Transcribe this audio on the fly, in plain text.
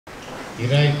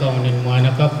Irai kaunin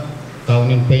manakap,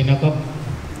 kaunin painakap,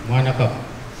 manakap,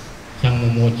 sang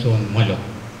memotson malok.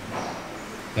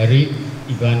 Hari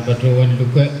iban patrawan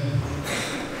luka,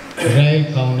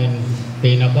 irai kaunin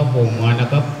painakap o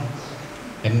manakap,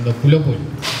 dan berpulapul.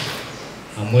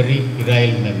 Amari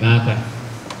irai mengakan.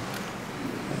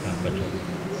 Sang patrawan.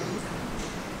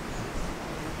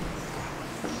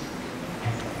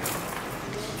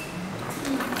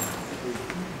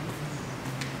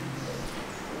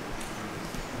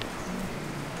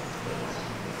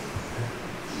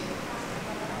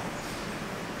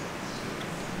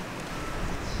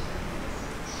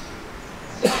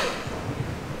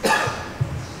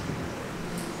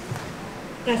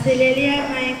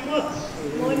 Kaselelia maiko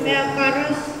Pohnpei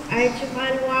karos ay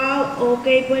cumal wow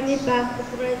okay boni bangku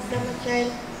pura sama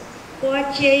child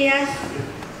koacheyas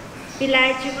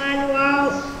pilai cumal wow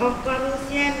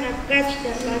okarusya nakach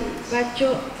dapat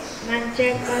baco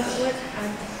manceng password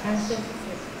answer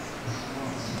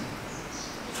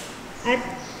at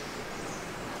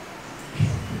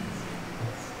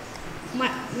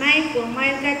maiko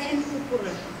mai kacin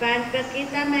kupura ban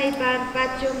kita mai ban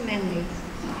baco mengi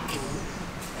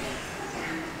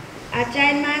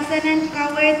Acail masanan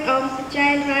kawait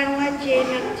cail ranwa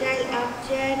jenak cail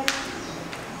abjen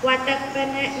watak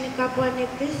penek ni kapwa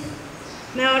nipis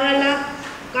meorala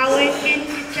kawait kin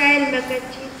cail maka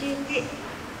cici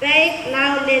baik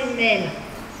lau len mela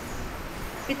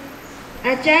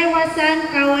acail wasan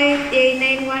kawait ye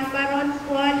 91 paron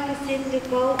kual kesin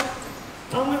diko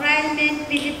ong rai men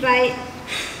pilipai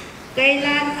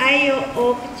kailan ayo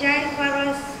o cail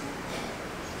paros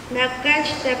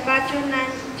Nakach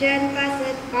tepachunan jen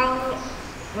paset kau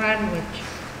ranwich.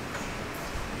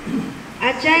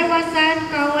 Acai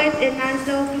wasan kawet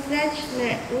enanso kisach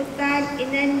ne utan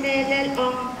inen melel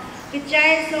ong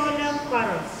kicai solam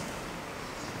koros.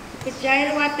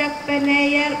 Kicai watak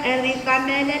penayer erika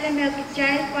melel me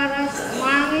kicai koros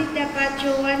wangi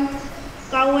tepachuan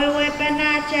kawewe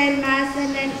pena acai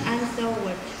masanen anso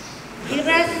wich.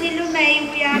 Iras silu mei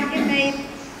uyaki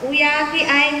mei Uyaki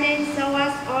ainen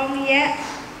sawas ong ye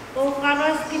o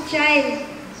karos kichail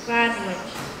ranwich.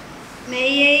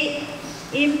 Meye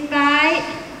impai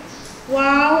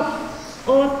wow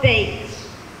o pei.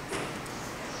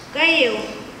 Kayo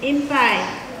impai.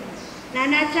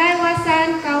 Nanachay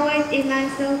wasan kawait inan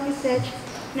so kisach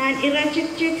nan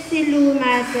irachik silu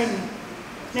masan.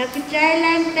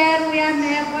 Nakicailan teruya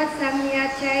mehot samya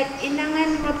chay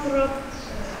inangan maprop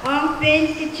ong pen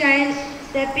kichail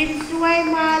Tapi suai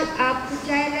mal ap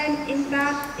kecailan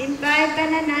impai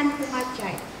pananan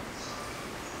kumacai.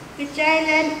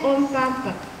 Kecailan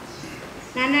pampak.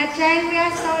 Nana cai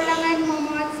wia saulangan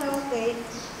momot saukai.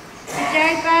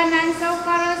 Kecai panan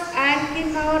saukaros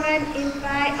ankin mauran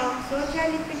impai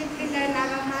social Filipina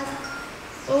naramas.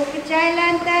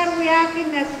 Kecailan tar wia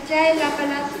kina kecai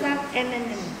lapalaksak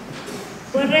emenen.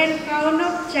 Kuren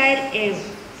kaunok cair ew.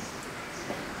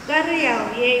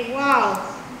 Karyau ye wow.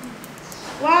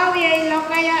 Wow ye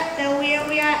lokaya te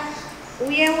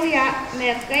uya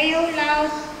merkayo laut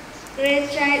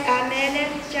great child amele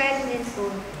child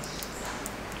ninpun.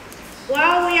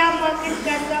 Wow ya makit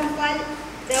kasampal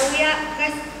te uya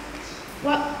kas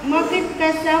makit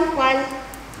kasampal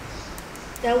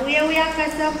te uya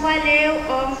kasampal ew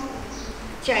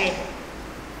child.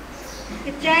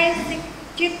 Child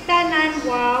ciptanan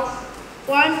wow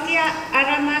wan kia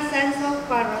aramasan so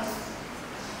paros.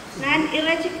 Nan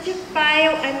iracik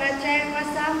payo anacay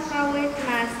wasam kawit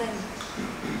masan.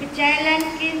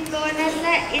 Kecailan kinto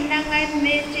nasa inangan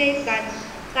mejekan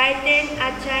kaiten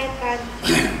acay kan.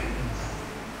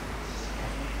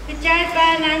 Kecai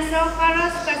panan so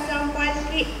karos kasampal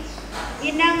ki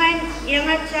inangan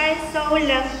yang acay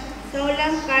saulang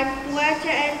kan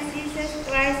tuaca and Jesus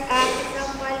Christ ang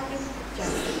kasampal ki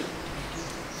kecai.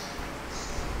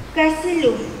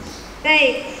 Kasilu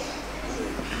baik.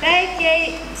 Baik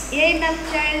ye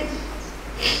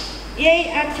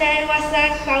acai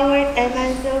wasan kawit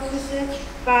eman so susah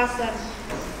pasan.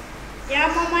 Ya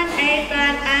moman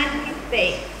aiban an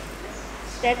kipe.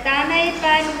 Tetana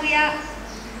aiban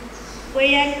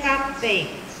kuyan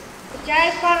kape. Acai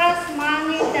paras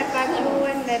mangi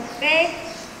tepacuan mepe.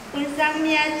 Kunsang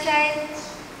mi acai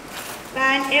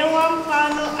ban ewang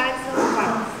kano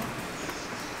asopas.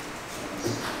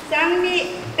 Sang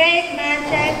mi baik na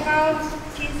acai kau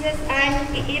Jesus an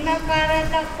imakara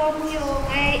na komyo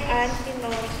ay an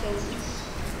kinoso.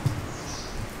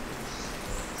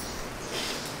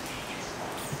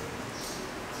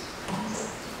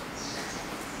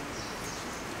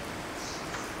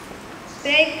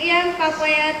 Bagian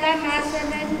papayata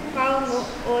masanan kauno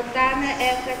o tama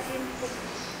ekasin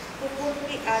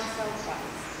pupuki at saupas.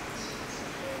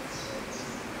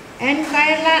 En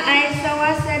kaila ay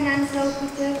sawasan ang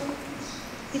saukutu.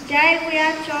 Kecai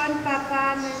kuya con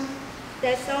papamen.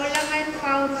 Desolangan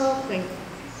kaunokay.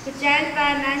 Kecai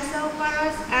panan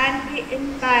saukaros anki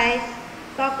inpai.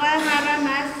 Tokol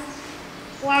haramas.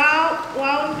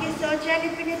 Wow kisocha di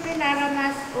Pilipin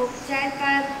haramas. Kecai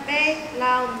Pohnpei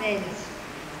lau men.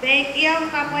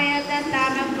 Baikiyang kapayatan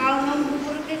tanang kaunok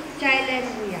bubur kecai len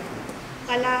kuya.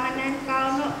 Kalanganan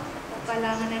kaunok o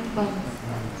kalanganan kaunok.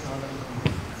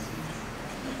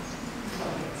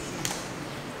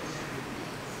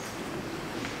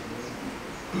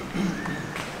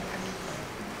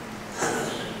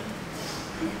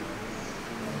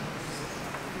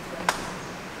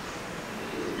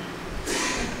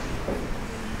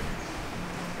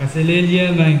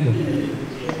 Kaselelia mainku.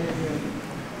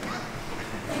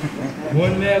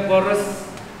 Pohnpei chorus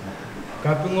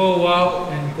kapingo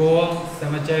wow and koang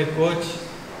samachay coach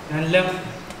nanlang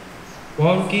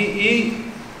Pohnpei I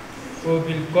o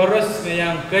bil chorus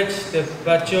mayang catch the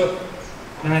bacho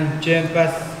nan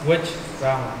champas watch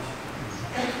round.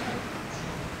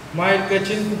 Mai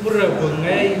kachin kupura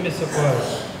bungai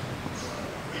mesokos.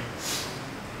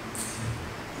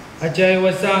 Ajay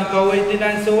wasang kawai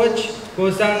tinan sewach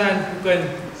kosang nan bukan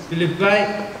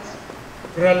Pilipai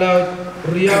Pralau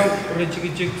Riau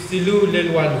Rejik Silu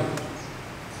Lelwalu.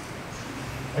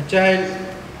 Ajay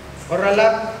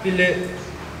oralap pile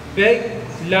beg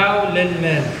lau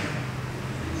lelmel.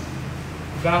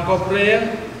 Bangko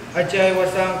prayang ajay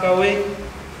wasang kawai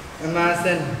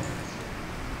emasen.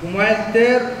 Kumail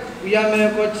ter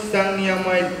uyame coach sang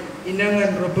niamai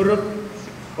inangan roberuk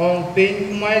ong pain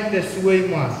kumail ter suai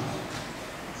mal.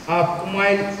 Ap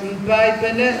kumail Pohnpei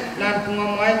pene lan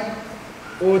kumail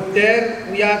oter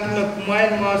uyak me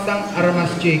kumail mau sang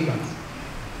aramas ceka.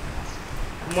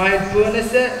 Kumail pene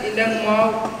se inang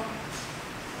mau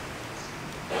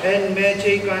en me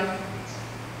cekan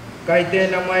kaite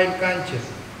namail kanche.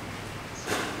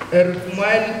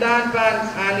 Kumail tan pan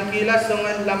anikila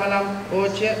songan lamalam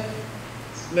oche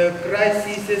me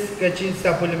crisis kachin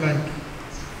supplement.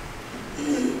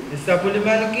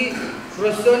 Supplement ki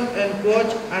person and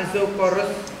coach and so chorus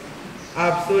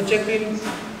ap so checking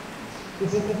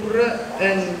kupupura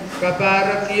and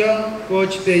kapara kiyong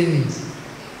coach Peini.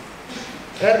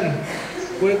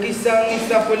 Kue kisang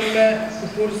supplement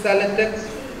kupur salatek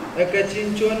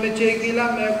kachin chon me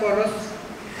chekila me chorus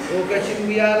o kachin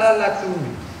wiyala latu.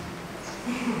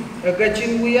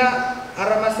 Kachin wiya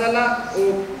aramasala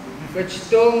o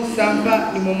kachitong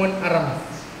samba ni momon aramas.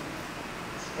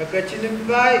 Kachin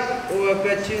impai o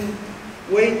kachin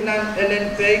wait nan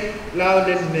elen peg lau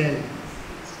len mel.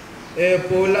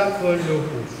 Pola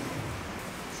Pohnpei.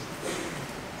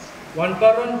 Wan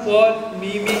paron Paul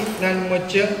mimi nan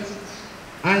moche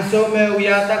anso me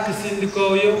uyata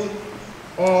kisindikoyo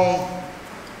o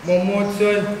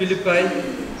momotson Pilipai.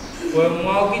 O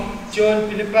mauki John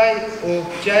Pilipai o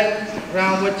child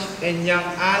ramwach and young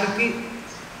anki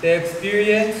the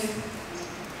experience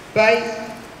by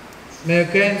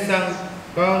American sang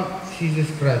count Jesus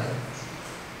Christ.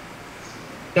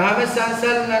 Dame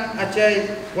sansal nan achay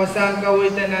wasang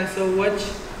kawitan nan so watch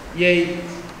yay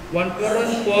one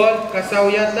koron Paul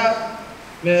kasawyata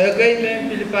me agay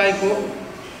me Pilipai ko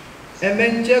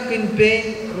emencha kin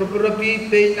pain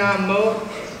rupi pain na mo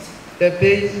the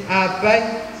pain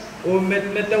apai o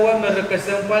metawa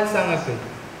merekasangpal sangape.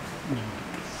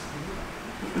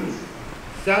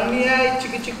 Sang niya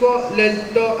chiki-chiko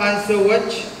lento anso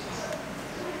watch.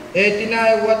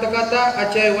 Tinay watakata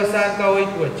achay wasan kawait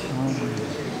watch.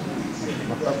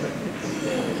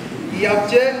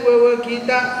 Yapchen wewe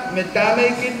kita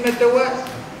metame kit metawa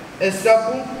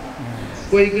esapu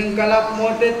kuikin kalap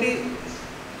moteti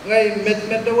ngay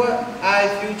metawa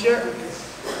I future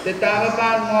tetama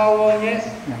pan mawonye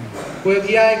kue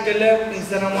kiai kelep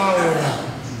insana mawona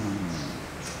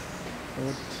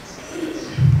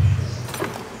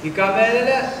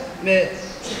ikamele me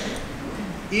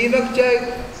imak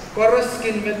chay koros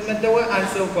kin metawa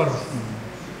anso koros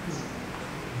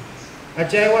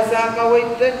achay wasa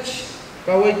kawai touch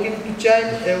kawai kin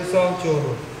kuchay song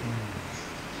choro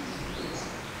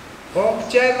kong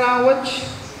chay rawach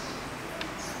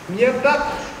nyebak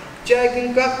chay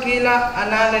kin kak kila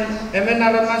ananen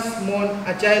emenaramas mon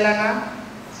achay langa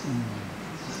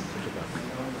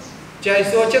chay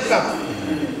so cekap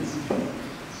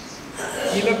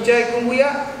imak chay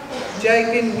kumuya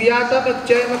chay kin wiyata mak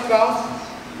chay makau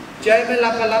chay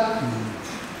melapalap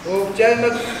o chay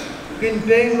mak kin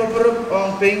peng roperup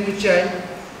ong peng kuchay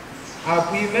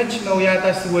api mech na wiyata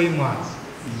suway ma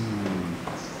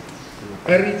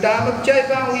erita mak chay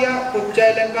pang wiya kuk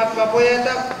chay lengkap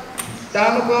kapoyata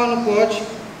tama ko coach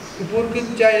kupur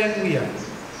kit chayan wiya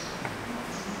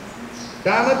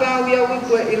Dama ba uya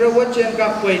wikwe irawachen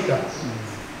ka poita.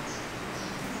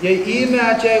 Ye ime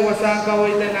achai wasang ka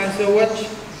waita nan se watch.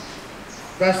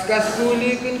 Kas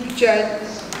kuli kin kichai.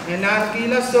 Enan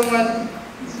kila songan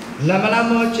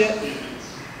lama che.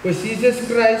 Ko Jesus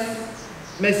Christ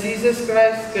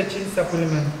kachin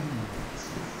supplement.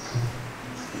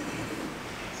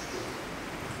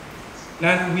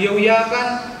 Nan uya kan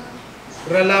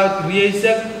ralaut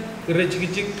riesak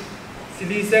kerejik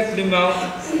silisak limau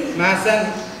masan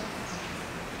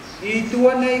itu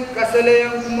anai kasale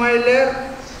yang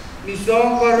kumailer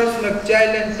nisong koros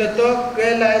nagchailen tatok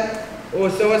kelai o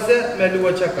sawase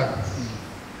melua cakap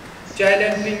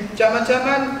chailen pin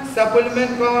caman-caman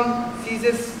supplement kawan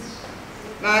sizes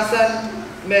masan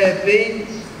me pain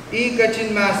I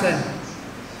kacin masan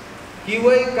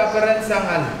kiwai kaparan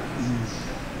sangal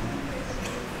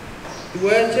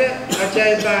tuace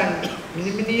acaiban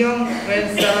mini-miniong ngayon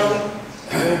sarang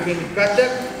mungkin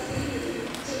katak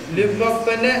limbok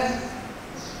pene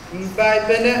mpai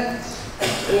pene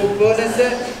o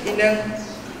bonasa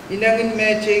inangin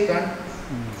meche kan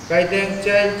kaiteng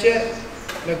cai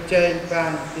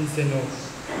nagcaiban inseno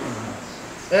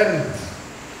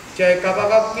cai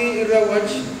kapakapki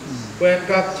irawach kuen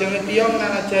kap cengetiong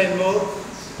na acai mo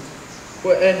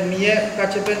kuen mie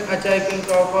kacepen acai kin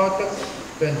kau tak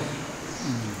pen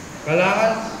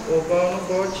kalangan o kau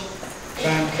coach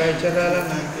kan kai cara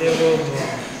na euro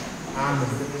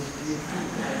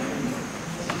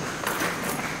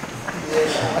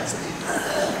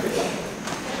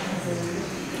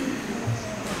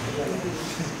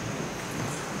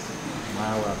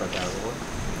mau apa tahu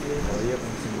iya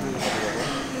semua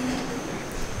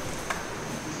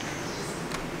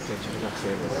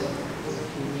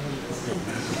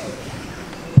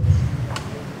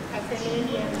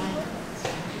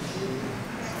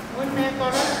Pohnpei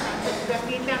koros sudah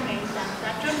kita mengisah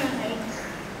kacau mengenai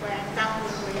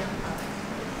kampung yang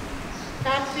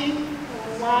tapi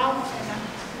wow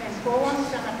dan bawang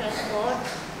sangat ekspor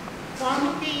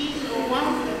Pohnpei wow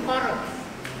koros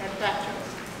dan kacau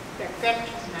dan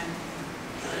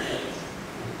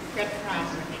dan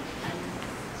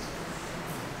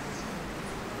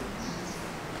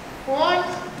Port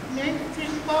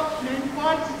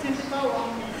nengkol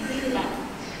wong nengkila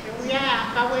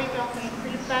ya kawai dong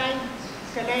nengkilai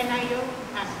selain ayo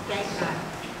akjaikan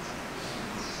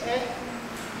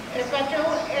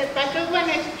Pacu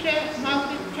wanita mau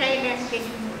dicai lagi.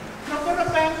 Kalau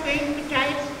pengen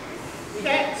dicai,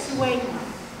 saya suai.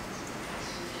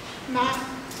 Nah,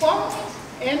 kong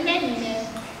enaknya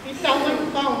ditawan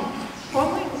kong,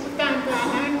 kong utang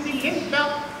bahan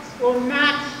dilimpak,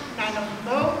 onak nanong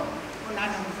bau,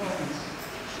 nanong bau.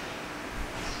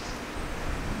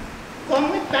 Kong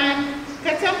utang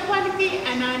kesampuan di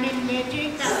ananen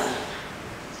meja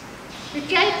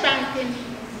dicai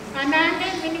bangkin.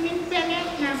 Anak-anak min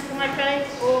pengen nak mengatai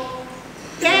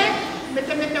dan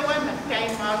betul-betul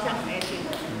mengatai mau sampai sini.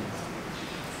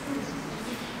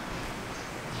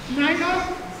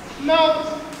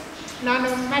 Nano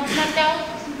macam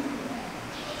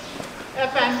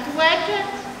apa tuaja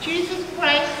Jesus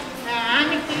Christ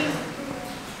anak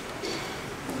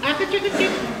aku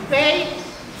cukup baik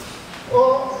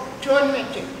John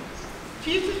macam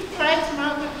Jesus Christ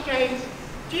mau mengatai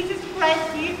Jesus Christ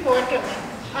di kota.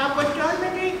 Apa John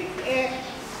macam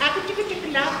aku cukup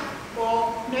lah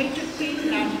naik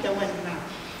cuti nanti tawan lah.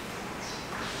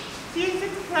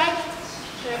 Jesus Christ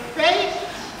faith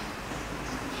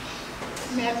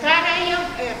negara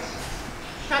yang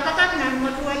katakan nan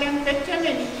mutualan kecil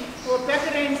ni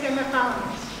berkeren sama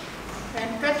kau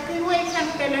dan kecil kan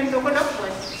kalian dokolok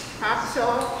pun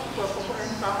hapso berkumpul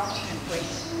kau dan pun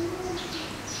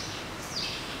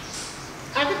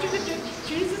aku cukup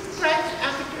Jesus Christ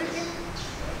aku cukup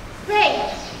faith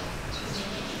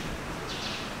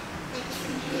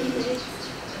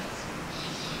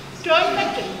John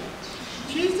macam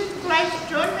Jesus Christ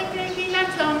John macam dia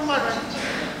sang koran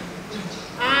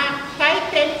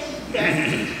title dan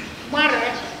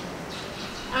marah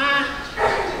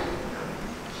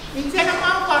insan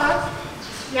mau koran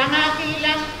yang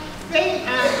akilah faith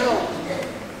and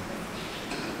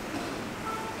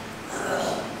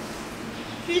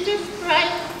Jesus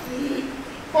Christ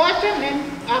kotamen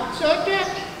absoda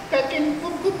kakin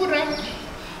kukupuran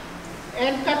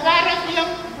and kaparak yang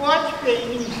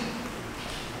Pohnpei ini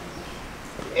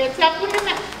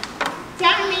sapulna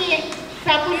sami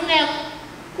sapulna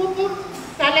kupur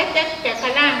salatek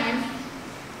tekalangan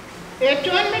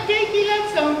John macam gila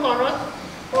songkorot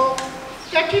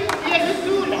katin dia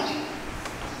lusula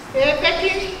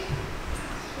katin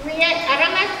dia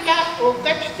aramasla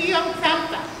kationg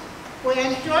sampa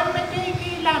yang John macam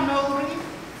gila mauri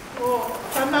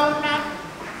samauna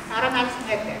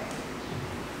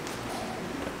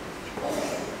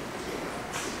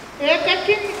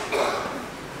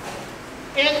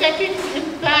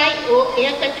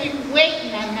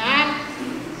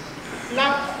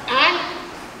al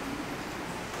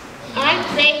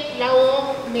pek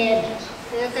lao mel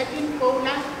katin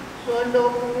pola solo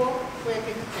kuo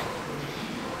pwede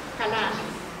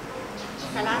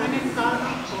kalangan ng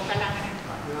kono o kalangan ng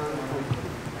kono.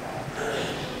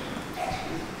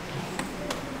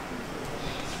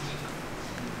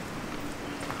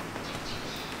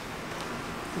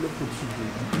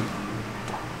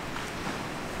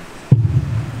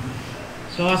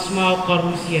 So asmau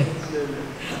karusia.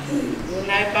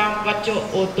 Unai pang paco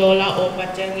otola o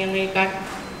pacang yang ikan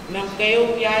nang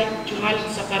kayo yai cungal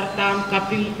sa kartam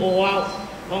kaping oaw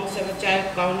ong sa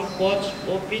macay kaunu coach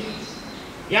opin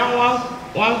yang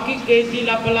wangki kedi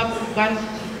lapalapukan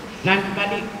nan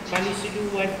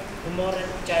panisiduan umoran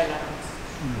cailan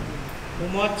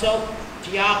umocok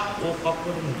tiak o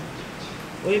kapun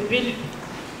o ipil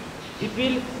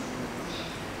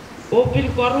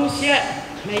karusia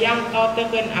mayang kau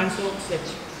tekan ansok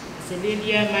sej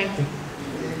selilia main tu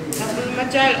sambil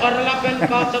macam orang lapan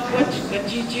kau tekut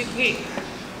keciciki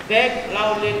beg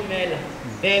laulil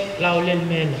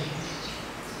mela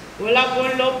walaupun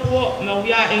lopo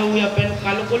mauya ya pen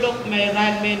kalau kuluk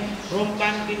meran men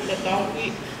romkan kita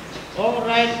tongki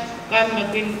orang kan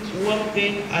makin uang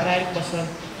pen arai pasal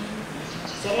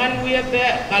sangan uya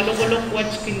pe kalau kuluk buat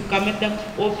skin kami tak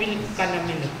opil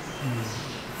kanamin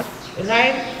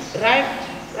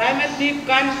Rai mati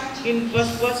kan in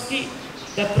pasti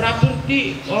the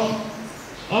prakriti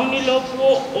on ni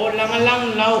lopo o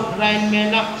langalang lau rai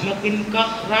mela makin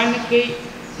kak ran ke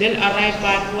del arai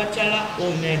pa wacala o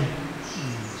men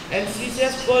and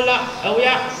sises kola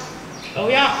awya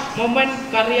momen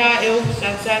karya eu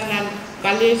sansanan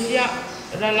Malaysia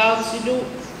ralau sidu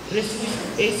resmi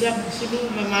Asia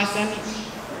sidu memasani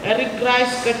Eric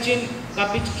Rice kecin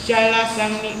kapit kicala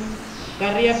sangni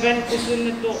karya pen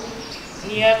kusun itu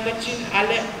niya kecin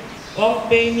ale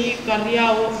Pohnpei ni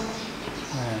karya o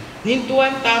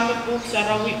nintuan tamat po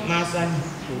sarawi masan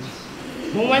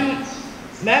muman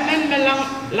memen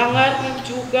langar ng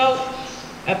chugaw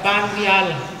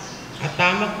panriala at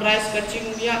tamat price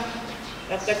kecin niya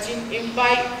kecin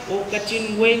impay o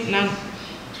kecin weight ng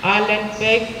alen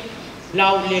peg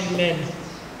laulin men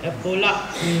pula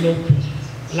nilog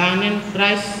lanen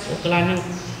price o kalanan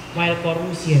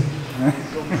Micronesia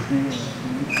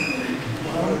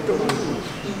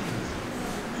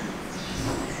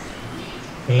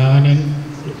Kailanganin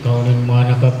kaunin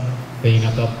manakap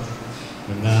pinakap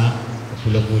na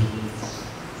kapulabul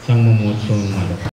sang mumutsun malok.